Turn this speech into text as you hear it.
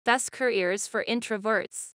Best careers for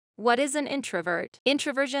introverts. What is an introvert?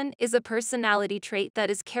 Introversion is a personality trait that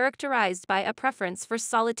is characterized by a preference for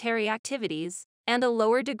solitary activities and a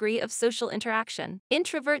lower degree of social interaction.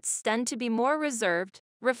 Introverts tend to be more reserved,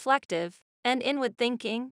 reflective, and inward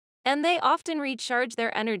thinking, and they often recharge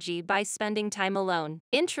their energy by spending time alone.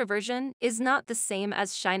 Introversion is not the same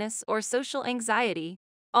as shyness or social anxiety,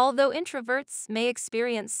 although introverts may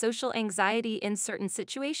experience social anxiety in certain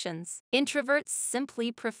situations. Introverts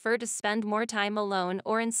simply prefer to spend more time alone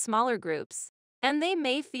or in smaller groups, and they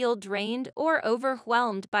may feel drained or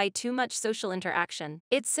overwhelmed by too much social interaction.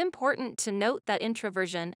 It's important to note that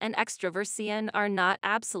introversion and extroversion are not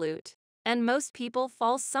absolute, and most people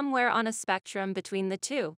fall somewhere on a spectrum between the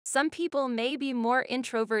two. Some people may be more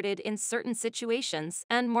introverted in certain situations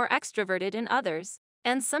and more extroverted in others,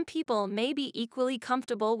 and some people may be equally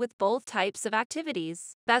comfortable with both types of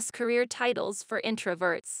activities. Best career titles for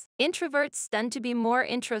introverts. Introverts tend to be more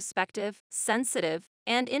introspective, sensitive,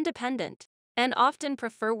 and independent, and often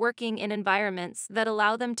prefer working in environments that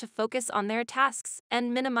allow them to focus on their tasks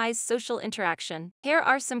and minimize social interaction. Here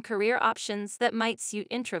are some career options that might suit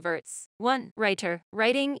introverts. 1. Writer.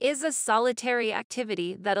 Writing is a solitary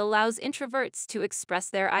activity that allows introverts to express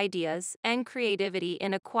their ideas and creativity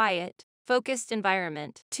in a quiet, focused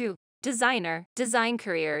environment. 2. Designer. Design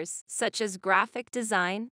careers, such as graphic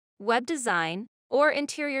design, web design, or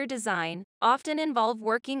interior design, often involve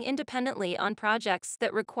working independently on projects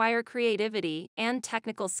that require creativity and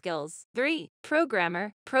technical skills. 3.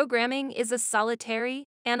 Programmer. Programming is a solitary,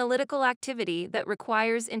 analytical activity that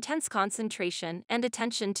requires intense concentration and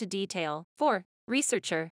attention to detail. 4.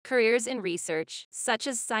 Researcher. Careers in research, such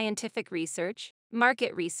as scientific research,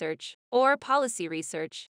 market research, or policy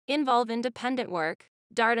research, involve independent work,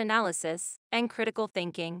 data analysis, and critical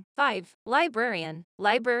thinking. 5. Librarian.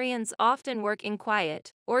 Librarians often work in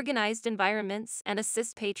quiet, organized environments and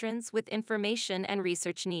assist patrons with information and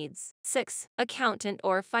research needs. 6. Accountant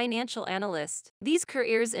or financial analyst. These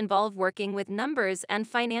careers involve working with numbers and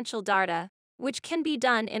financial data, which can be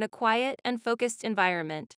done in a quiet and focused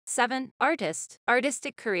environment. 7. Artist.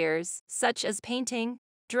 Artistic careers, such as painting,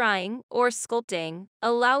 drawing, or sculpting,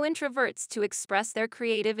 allow introverts to express their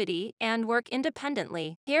creativity and work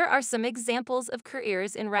independently. Here are some examples of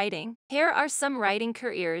careers in writing. Here are some writing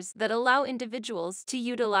careers that allow individuals to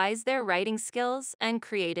utilize their writing skills and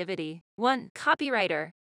creativity. 1.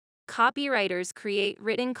 Copywriter. Copywriters create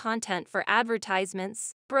written content for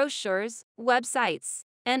advertisements, brochures, websites,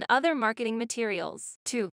 and other marketing materials.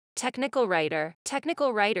 2. Technical writer.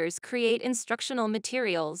 Technical writers create instructional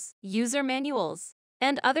materials, user manuals,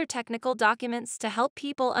 and other technical documents to help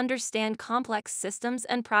people understand complex systems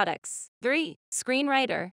and products. 3.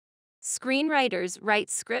 Screenwriter. Screenwriters write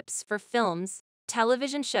scripts for films,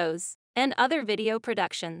 television shows, and other video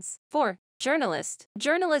productions. 4. Journalist.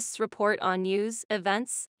 Journalists report on news,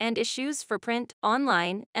 events, and issues for print,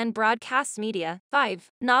 online, and broadcast media. 5.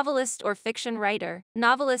 Novelist or fiction writer.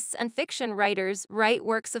 Novelists and fiction writers write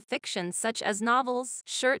works of fiction such as novels,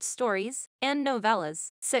 short stories, and novellas.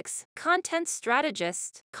 6. Content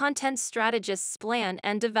strategist. Content strategists plan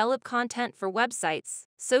and develop content for websites,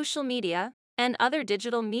 social media, and other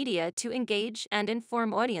digital media to engage and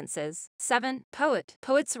inform audiences. 7. Poet.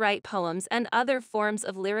 Poets write poems and other forms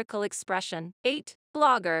of lyrical expression. 8.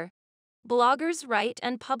 Blogger. Bloggers write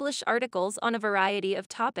and publish articles on a variety of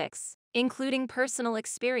topics, including personal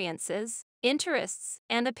experiences, interests,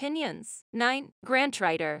 and opinions. 9. Grant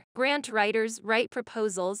writer. Grant writers write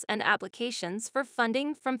proposals and applications for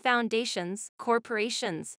funding from foundations,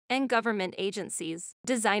 corporations, and government agencies.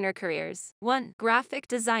 Designer careers. 1. Graphic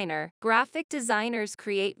designer. Graphic designers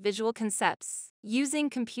create visual concepts, using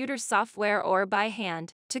computer software or by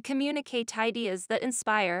hand, to communicate ideas that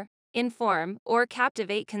inspire, inform, or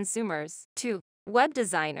captivate consumers. 2. Web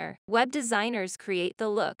designer. Web designers create the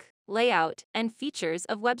look, layout, and features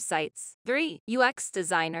of websites. 3. UX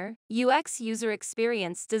designer. UX user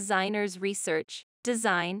experience designers research,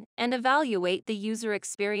 design, and evaluate the user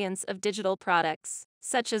experience of digital products,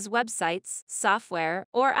 such as websites, software,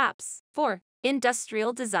 or apps. 4.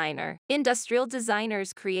 Industrial designer. Industrial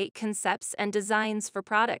designers create concepts and designs for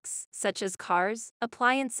products, such as cars,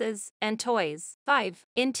 appliances, and toys. 5.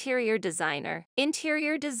 Interior designer.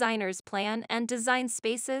 Interior designers plan and design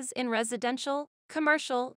spaces in residential,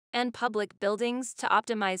 commercial, and public buildings to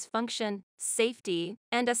optimize function, safety,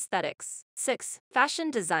 and aesthetics. 6.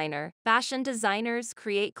 Fashion designer. Fashion designers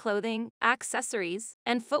create clothing, accessories,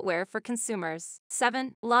 and footwear for consumers.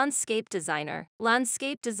 7. Landscape designer.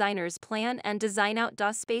 Landscape designers plan and design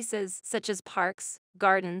outdoor spaces such as parks,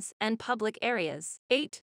 gardens, and public areas.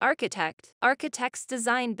 8. Architect. Architects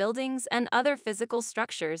design buildings and other physical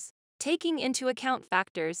structures, taking into account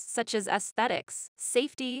factors such as aesthetics,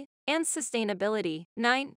 safety, and sustainability.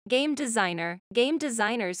 9. Game designer. Game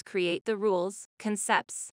designers create the rules,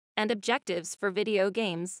 concepts, and objectives for video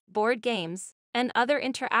games, board games, and other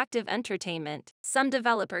interactive entertainment. Some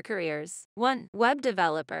developer careers. 1. Web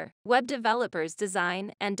developer. Web developers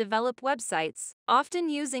design and develop websites, often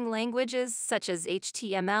using languages such as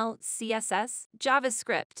HTML, CSS,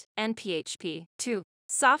 JavaScript, and PHP. 2.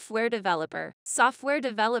 Software developer. Software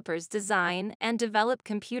developers design and develop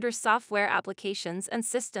computer software applications and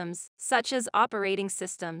systems, such as operating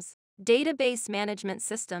systems, database management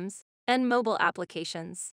systems, and mobile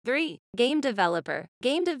applications. 3. Game developer.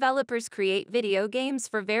 Game developers create video games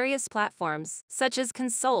for various platforms, such as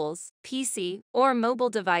consoles, PC, or mobile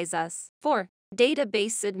devices. 4.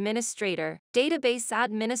 Database administrator. Database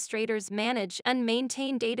administrators manage and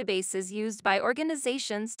maintain databases used by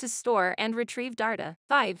organizations to store and retrieve data.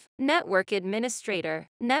 5. Network administrator.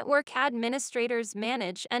 Network administrators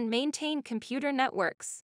manage and maintain computer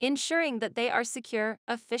networks, ensuring that they are secure,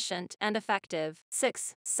 efficient, and effective.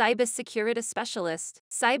 6. Cybersecurity specialist.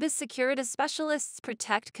 Cybersecurity specialists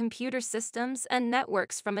protect computer systems and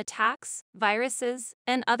networks from attacks, viruses,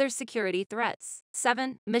 and other security threats.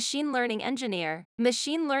 7. Machine learning engineer.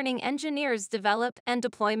 Machine learning engineers develop and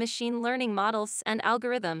deploy machine learning models and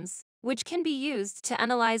algorithms, which can be used to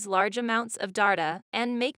analyze large amounts of data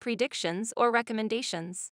and make predictions or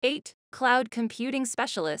recommendations. 8. Cloud computing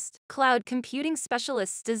specialist. Cloud computing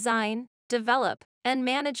specialists design, develop, and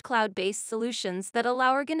manage cloud-based solutions that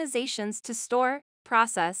allow organizations to store,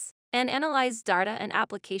 process, and analyze data and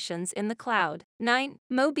applications in the cloud. 9.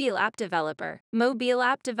 Mobile app developer. Mobile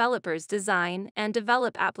app developers design and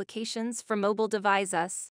develop applications for mobile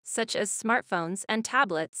devices, such as smartphones and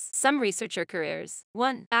tablets. Some researcher careers.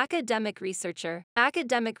 1. Academic researcher.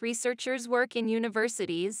 Academic researchers work in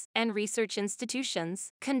universities and research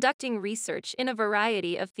institutions, conducting research in a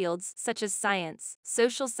variety of fields such as science,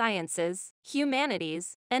 social sciences,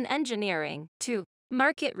 humanities, and engineering. 2.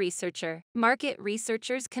 Market researcher. Market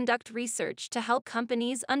researchers conduct research to help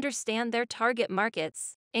companies understand their target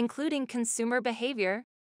markets, including consumer behavior,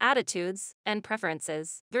 attitudes, and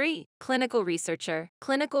preferences. 3. Clinical researcher.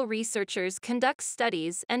 Clinical researchers conduct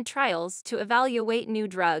studies and trials to evaluate new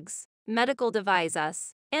drugs, medical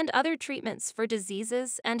devices, and other treatments for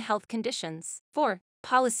diseases and health conditions. 4.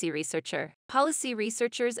 Policy researcher. Policy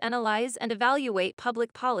researchers analyze and evaluate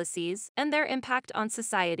public policies and their impact on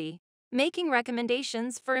society, making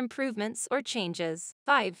recommendations for improvements or changes.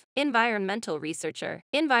 5. Environmental researcher.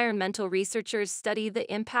 Environmental researchers study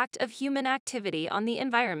the impact of human activity on the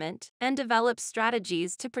environment and develop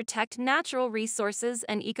strategies to protect natural resources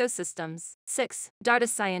and ecosystems. 6. Data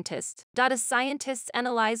scientist. Data scientists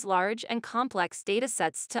analyze large and complex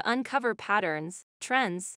datasets to uncover patterns,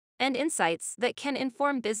 trends, and insights that can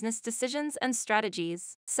inform business decisions and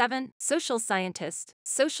strategies. 7. Social scientist.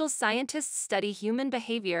 Social scientists study human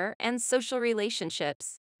behavior and social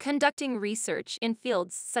relationships, conducting research in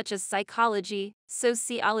fields such as psychology,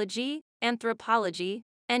 sociology, anthropology,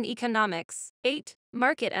 and economics. 8.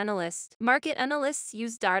 Market analyst. Market analysts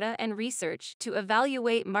use data and research to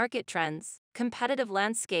evaluate market trends, competitive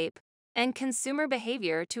landscape, and consumer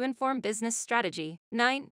behavior to inform business strategy.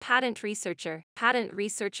 9. Patent researcher. Patent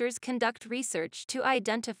researchers conduct research to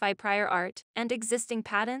identify prior art and existing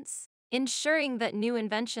patents, ensuring that new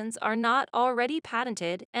inventions are not already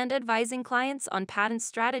patented and advising clients on patent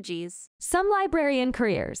strategies. Some librarian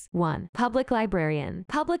careers. 1. Public librarian.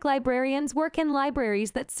 Public librarians work in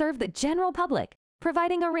libraries that serve the general public,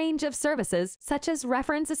 providing a range of services such as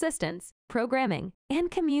reference assistance, programming,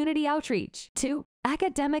 and community outreach. 2.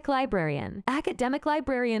 Academic librarian. Academic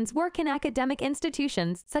librarians work in academic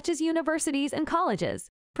institutions such as universities and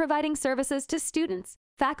colleges, providing services to students,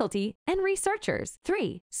 faculty, and researchers.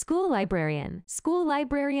 3. School librarian. School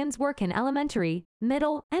librarians work in elementary,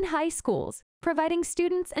 middle, and high schools, providing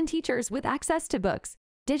students and teachers with access to books,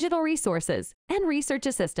 digital resources, and research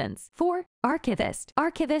assistance. 4. Archivist.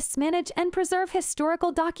 Archivists manage and preserve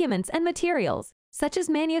historical documents and materials, such as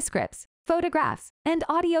manuscripts, photographs, and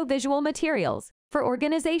audiovisual materials, for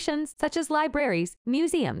organizations such as libraries,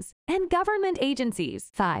 museums, and government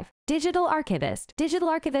agencies. 5. Digital archivist. Digital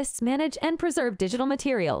archivists manage and preserve digital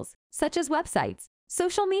materials, such as websites,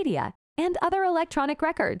 social media, and other electronic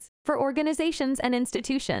records, for organizations and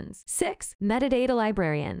institutions. 6. Metadata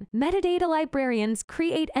librarian. Metadata librarians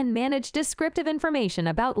create and manage descriptive information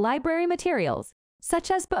about library materials,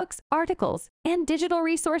 such as books, articles, and digital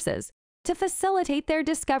resources, to facilitate their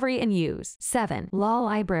discovery and use. 7. Law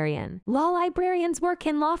librarian. Law librarians work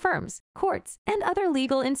in law firms, courts, and other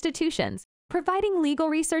legal institutions, providing legal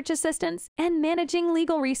research assistance and managing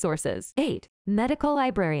legal resources. 8. Medical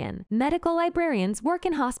librarian. Medical librarians work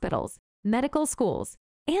in hospitals, medical schools,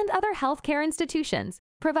 and other healthcare institutions,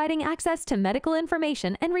 providing access to medical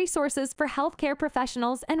information and resources for healthcare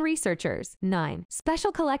professionals and researchers. 9.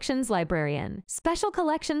 Special collections librarian. Special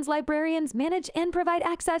collections librarians manage and provide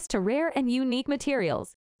access to rare and unique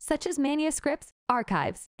materials, such as manuscripts,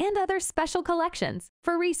 archives, and other special collections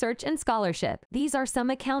for research and scholarship. These are some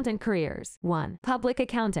accountant careers. 1. Public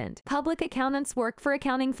accountant. Public accountants work for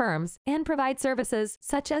accounting firms and provide services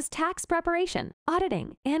such as tax preparation,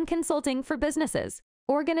 auditing, and consulting for businesses,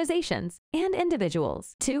 organizations, and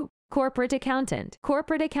individuals. 2. Corporate accountant.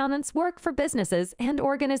 Corporate accountants work for businesses and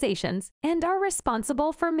organizations and are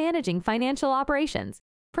responsible for managing financial operations,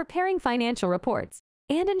 preparing financial reports,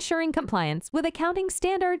 and ensuring compliance with accounting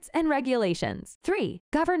standards and regulations. 3.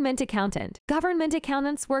 Government accountant. Government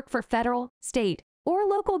accountants work for federal, state, or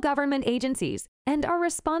local government agencies and are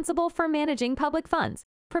responsible for managing public funds,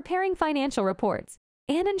 preparing financial reports,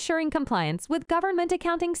 and ensuring compliance with government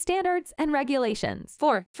accounting standards and regulations.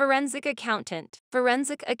 4. Forensic accountant.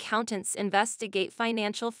 Forensic accountants investigate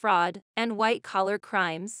financial fraud and white-collar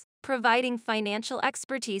crimes, providing financial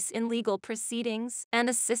expertise in legal proceedings and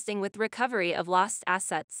assisting with recovery of lost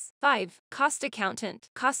assets. 5. Cost accountant.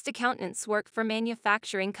 Cost accountants work for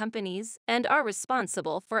manufacturing companies and are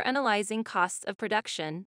responsible for analyzing costs of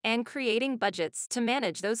production and creating budgets to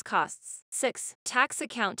manage those costs. 6. Tax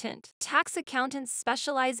accountant. Tax accountants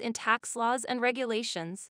specialize in tax laws and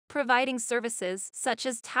regulations, providing services such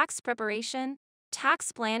as tax preparation,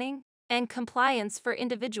 tax planning, and compliance for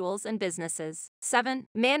individuals and businesses. 7.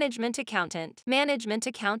 Management accountant. Management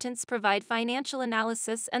accountants provide financial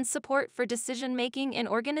analysis and support for decision-making in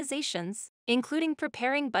organizations, including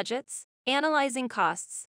preparing budgets, analyzing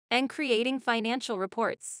costs, and creating financial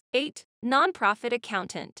reports. 8. Nonprofit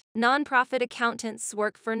accountant. Nonprofit accountants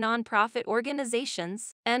work for nonprofit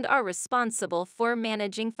organizations and are responsible for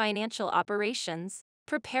managing financial operations,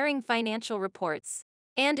 preparing financial reports,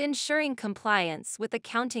 and ensuring compliance with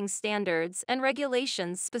accounting standards and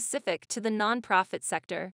regulations specific to the nonprofit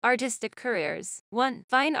sector. Artistic careers. 1.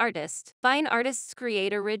 Fine artist. Fine artists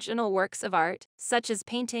create original works of art, such as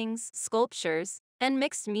paintings, sculptures, and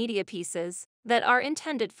mixed media pieces that are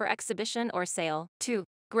intended for exhibition or sale. 2.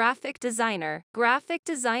 Graphic designer. Graphic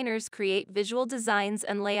designers create visual designs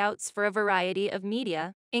and layouts for a variety of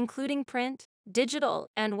media, including print, digital,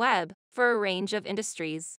 and web, for a range of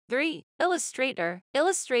industries. 3. Illustrator.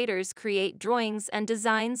 Illustrators create drawings and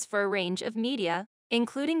designs for a range of media,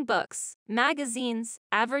 including books, magazines,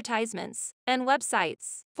 advertisements, and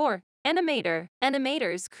websites. 4. Animator.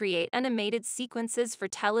 Animators create animated sequences for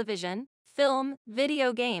television, film,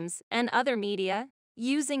 video games, and other media,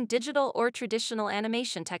 using digital or traditional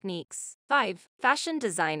animation techniques. 5. Fashion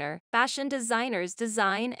designer. Fashion designers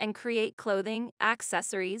design and create clothing,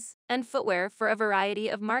 accessories, and footwear for a variety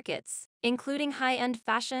of markets, including high-end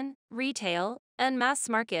fashion, retail, and mass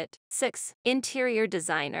market. 6. Interior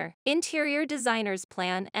designer. Interior designers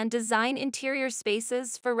plan and design interior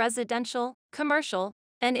spaces for residential, commercial,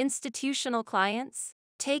 and institutional clients,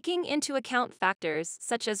 taking into account factors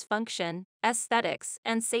such as function, aesthetics,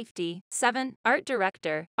 and safety. 7. Art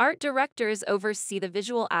director. Art directors oversee the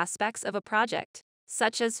visual aspects of a project,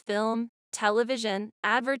 such as film, television,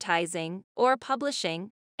 advertising, or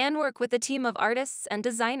publishing, and work with a team of artists and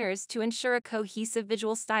designers to ensure a cohesive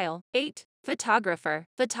visual style. 8. Photographer.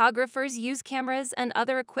 Photographers use cameras and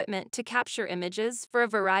other equipment to capture images for a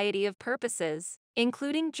variety of purposes,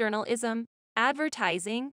 including journalism,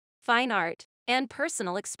 advertising, fine art, and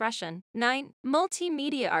personal expression. 9.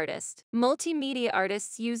 Multimedia artist. Multimedia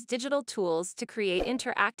artists use digital tools to create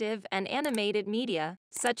interactive and animated media,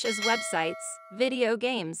 such as websites, video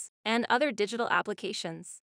games, and other digital applications.